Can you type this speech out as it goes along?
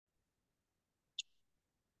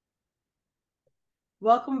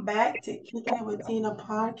Welcome back to Kicking It with Tina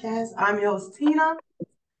podcast. I'm your host, Tina.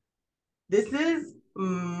 This is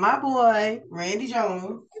my boy, Randy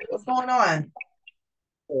Jones. What's going on?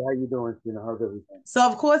 Hey, how you doing, Tina? How's everything? So,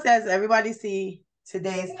 of course, as everybody see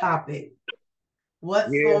today's topic,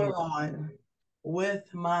 what's Yeah, going on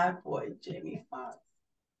with my boy, Jamie Foxx?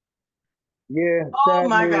 yeah, Oh sad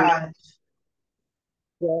my news, gosh.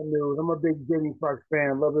 sad news. I'm a big Jamie Foxx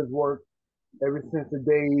fan, love his work ever since the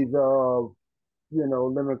days of,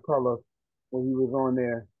 Lemon Color when he was on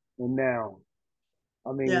there and now.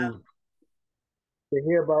 I Yeah. mean, to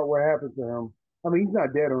hear about what happened to him, I mean, he's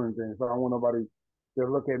not dead or anything, so I don't want nobody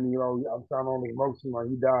to look at me, I'm sounding only emotional, like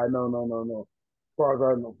he died. No, no, no, no. As far as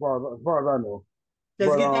I know, as far as I know.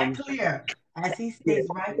 Let's But, get that clear. As he yeah, states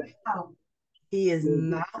right now, he is yeah,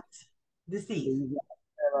 not deceased.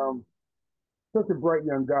 and, such a bright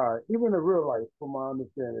young guy, even in real life, from my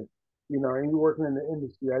understanding. And he working in the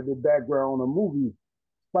industry. I did background on a movie,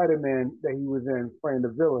 Spider-Man, that he was in, playing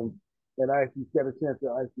the villain, and I actually got a chance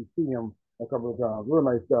to actually see him a couple of times. Real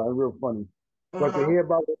nice guy, real funny. But Uh-huh. to hear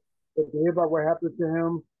about what happened to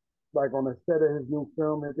him, like on the set of his new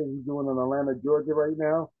film, I think he's doing in Atlanta, Georgia right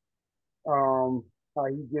now. How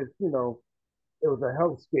he just, it was a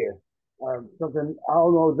health scare. Something I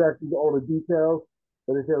don't know exactly all the details,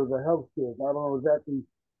 but they said it was a health scare. So I don't know exactly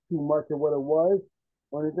too much of what it was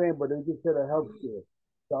or anything, but they just said a health scare.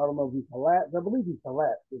 So I don't know if he collapsed. I believe he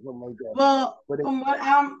collapsed or something like that. Well, But it, from what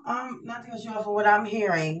I'm not to cut you off, from what I'm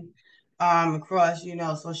hearing, across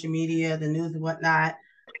social media, the news and whatnot,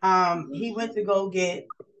 he went to go get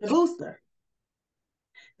the booster.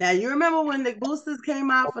 Now you remember when the boosters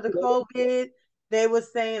came out for the COVID, they were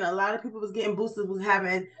saying a lot of people was getting boosters was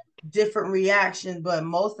having different reactions, but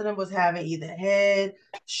most of them was having either head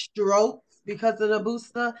strokes because of the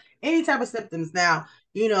booster, any type of symptoms. Now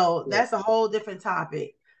yeah, that's a whole different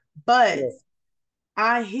topic, but yeah.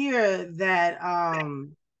 I hear that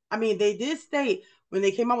I mean they did state when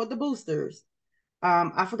they came out with the boosters.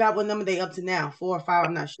 I forgot what number they up to now, 4 or 5,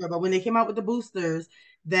 I'm not sure. But when they came out with the boosters,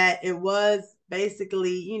 that it was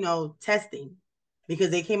basically, testing because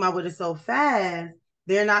they came out with it so fast,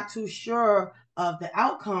 they're not too sure of the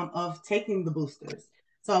outcome of taking the boosters.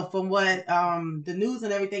 So from what the news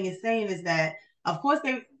and everything is saying is that of course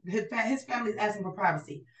his family is asking for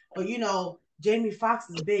privacy. But Jamie Foxx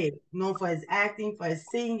is big, known for his acting, for his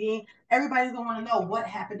singing. Everybody's gonna want to know what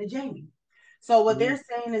happened to Jamie. So what Mm-hmm. they're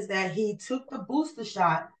saying is that he took the booster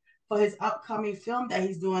shot for his upcoming film that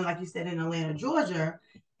he's doing, like you said, in Atlanta, Georgia.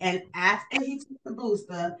 And after he took the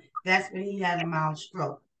booster, that's when he had a mild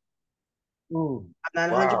stroke. Mm.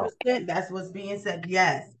 I'm not Wow. 100%. That's what's being said.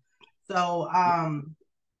 Yes. So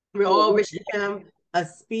we're Well, all wishing him a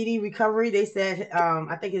speedy recovery. They said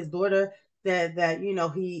I think his daughter said that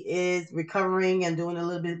he is recovering and doing a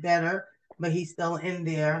little bit better, but he's still in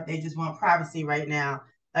there. They just want privacy right now.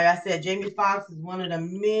 Like I said, Jamie Foxx is one of the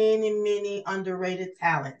many, many underrated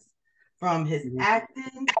talents, from his mhm.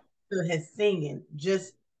 acting to his singing.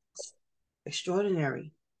 Just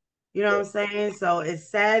extraordinary. You know what I'm saying? So it's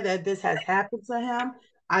sad that this has happened to him.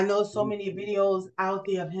 I know so Mhm. many videos out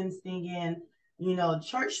there of him singing,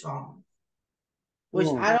 church songs, which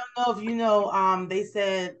Mm. I don't know if they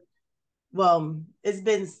said, well, it's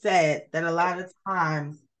been said that a lot of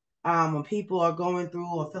times when people are going through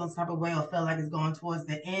or feeling some type of way or feel like it's going towards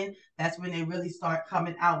the end, that's when they really start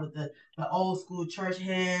coming out with the old school church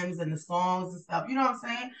hymns and the songs and stuff. You know what I'm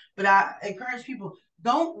saying? But I encourage people,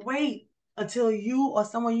 don't wait until you or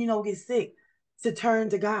someone gets sick to turn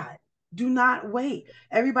to God. Do not wait.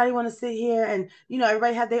 Everybody want to sit here and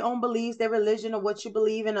everybody have their own beliefs, their religion, or what you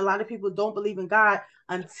believe in. A lot of people don't believe in God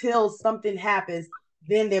until something happens,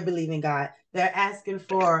 then they're believing God. They're asking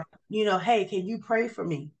for, hey, can you pray for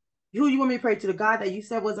me? Who you want me to pray to? The God that you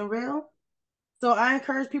said wasn't real? So I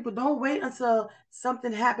encourage people, don't wait until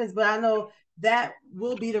something happens. But I know that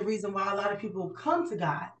will be the reason why a lot of people come to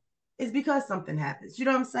God. It's because something happens. You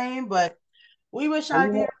know what I'm saying? But we wish And our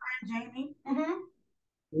dear friend Jamie. Mm-hmm.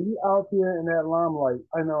 when you out there in that limelight,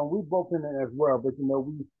 I know we both in it as well, but we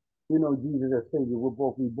know Jesus as Savior. We're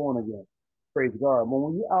both reborn again. Praise God. But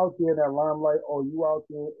when you out there in that limelight, or you out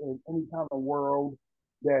there in any kind of world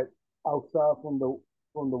that outside from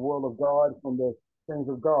the world of God, from the things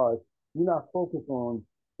of God, you're not focused on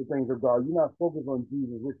the things of God. You're not focused on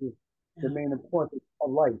Jesus, which is the Yeah. main importance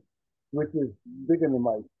of life, which is bigger than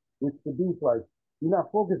life, which produces life. You're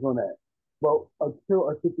not focused on that. But until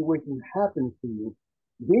a situation happens to you,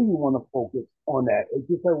 then you want to focus on that. It's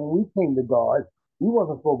just like when we came to God, we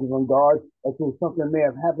wasn't focused on God until something may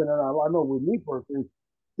have happened in our life. I know with me personally,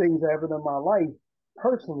 things happened in my life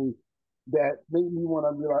personally that made me want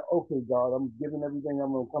to be like, okay, God, I'm giving everything,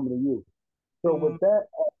 I'm going to come to you. So with that,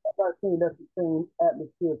 I'm not saying that's the same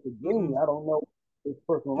atmosphere for Jamie. Mm-mm. I don't know his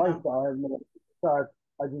personal No. lifestyle. I have no besides.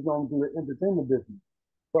 I just don't do the entertainment business.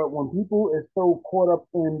 But when people is so caught up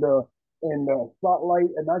in the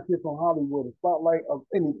spotlight, and not just on Hollywood, the spotlight of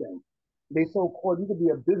anything, they so caught. You could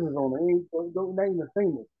be a business owner, ain't not even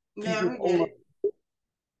famous. You Yeah, just we get own a, it.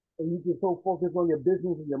 and you just so focused on your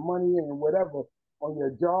business and your money and whatever, on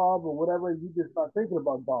your job or whatever, you just not thinking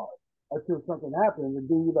about God until something happens, and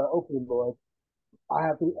then you're like, okay, Lord, I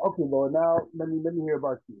have to. Okay, Lord, now let me hear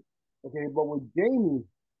about you. Okay, but with Jamie's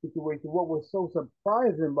situation, what was so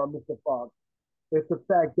surprising about Mr. Fox is the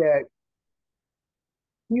fact that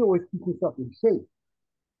he always keeps himself in shape.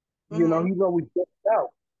 You know, Mm-hmm. he's always worked out.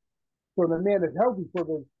 So the man is healthy. So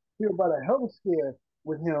to hear about a health scare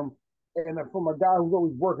with him, and from a guy who's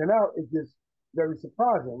always working out, is just very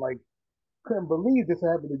surprising. Like, couldn't believe this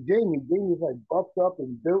happened to Jamie. Jamie's like buffed up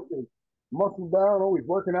and built and muscled down, always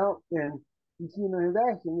working out, and you see him in his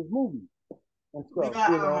action, his movies and We stuff.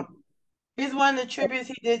 got You know, here's one of the tributes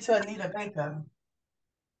he did to Anita Baker.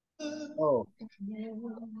 oh,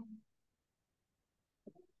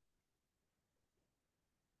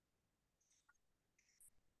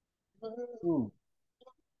 hmm,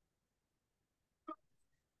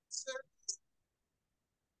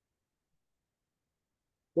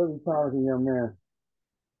 very talented young man.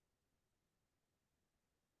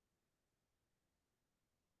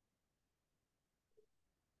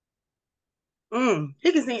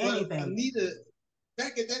 He can sing anything. Anita,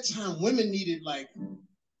 back at that time, women needed like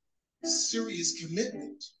serious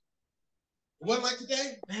commitment. It wasn't like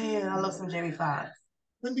today. Man, I love some Jamie Foxx.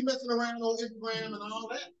 Wouldn't be messing around on Instagram and all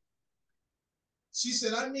that. She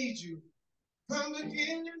said, I need you. Come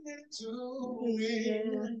again to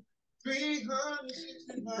me.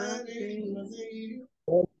 365 days.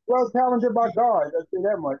 Well talented by God, I'll say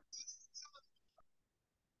that much.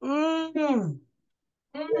 Mm,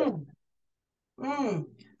 Yeah. mm, mm.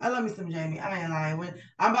 I love me some Jamie. I ain't lying. When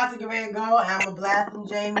I'm about to get ready to go, I'm gonna blast some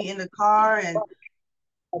Jamie in the car and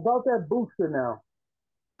About that booster now.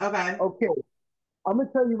 okay. Okay, I'm gonna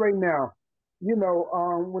tell you right now. You know,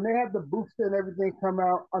 when they have the booster and everything come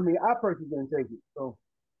out, I mean, I personally didn't take it. So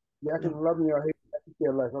yeah, I can No. love me or hate me. I can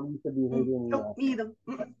care less. I'm used to being hated Nope, anyhow. neither.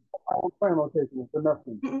 I don't plan on taking it for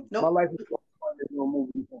nothing. My Nope. life is going to doing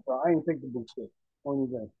movies, so I ain't take the booster or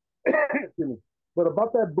anything. Excuse me. But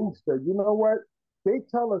about that booster, you know what? They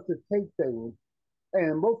tell us to take things,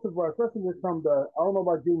 and most of us, especially when it comes to, I don't know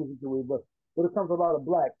about Jamie's situation, but when it comes to a lot of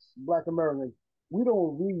Black Americans, we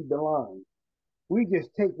don't read the lines. We just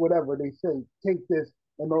take whatever they say. Take this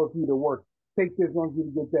in order for you to work. Take this in order for you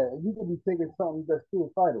to get that. And you could be taking something that's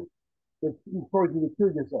suicidal. That's encourage you to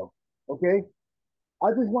kill yourself. Okay? I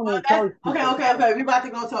just want to Well, that's encourage okay, people. okay, okay. We're about to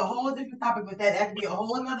go to a whole different topic with that. That could be a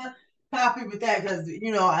whole another topic with that because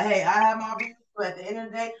hey, I have my views, but at the end of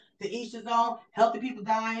the day, to each his own. Healthy people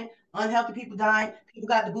dying, unhealthy people dying. People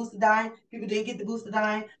got the booster dying. People didn't get the booster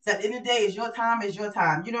dying. So at the end of the day, it's your time. It's your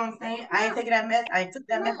time. You know what I'm saying? I ain't taking that mess. I ain't took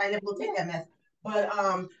that mess. I ain't never gonna take that mess.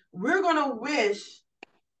 But we're gonna wish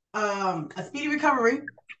a speedy recovery.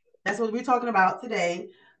 That's what we're talking about today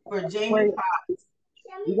for Jamie Pray, Foxx.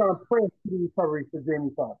 you're going to pray for the recovery for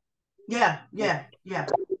Jamie Foxx. Yeah, Okay? yeah, yeah.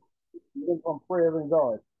 You're going to pray in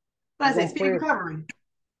God. What I You're say, going to speedy pray. recovery.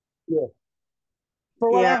 Yeah. So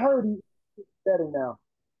what Yeah, I heard, he's better now.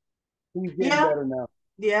 He's getting yeah, better now.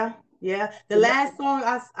 yeah, yeah. The And last song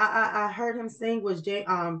I heard him sing was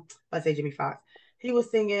I say Jimmy Fox. He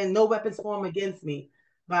was singing "No Weapons Formed Against Me"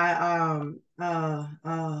 by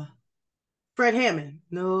Fred Hammond.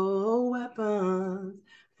 No weapons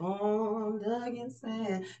formed against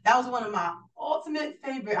me. That was one of my ultimate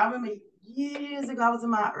favorite. I remember years ago, I was in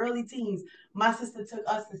my early teens. My sister took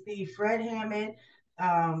us to see Fred Hammond,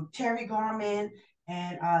 Terry Garman,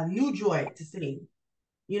 and New Joy to sing.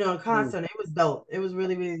 mm, Concert. It was dope. It was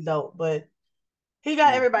really, really dope. But he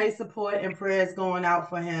got mm. everybody's support and prayers going out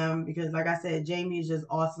for him because, like I said, Jamie is just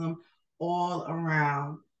awesome all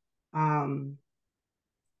around. Um,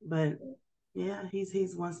 but yeah,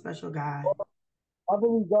 he's one special guy. I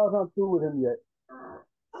believe God's not through with him yet.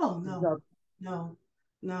 Oh He's no, not. no,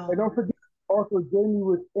 And no. don't forget, also, Jamie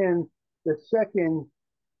was in the second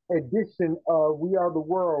edition of We Are the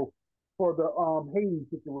World for the Haiti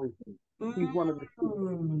situation. He's one of the speakers.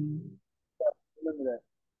 Mm. Remember that.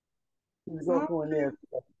 He was also in Mm. there.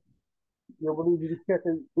 You'll believe you can check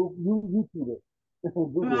it. YouTube it. No,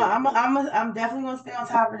 Google it. I'm definitely gonna stay on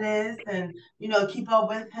top of this and keep up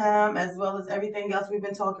with him as well as everything else we've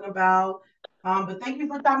been talking about. But thank you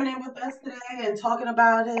for coming in with us today and talking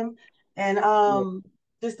about him. And Yeah.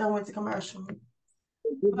 just done went to commercial.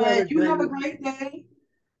 Give that a But you have a Jamie. great day.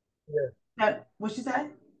 Yeah. What you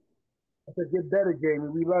say? to get better, Jamie.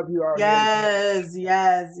 We love you out here. Yes,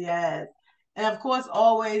 yes, yes. And of course,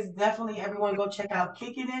 always definitely everyone go check out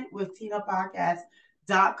Kicking It with Tina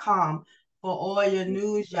Podcast.com for all your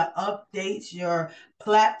news, your updates, your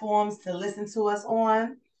platforms to listen to us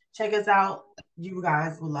on. Check us out. You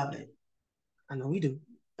guys will love it. I know we do.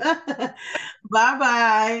 Bye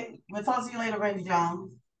bye. We'll talk to you later, Randy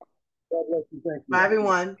Jones. God bless you. Thank Bye, you.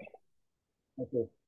 everyone. Okay.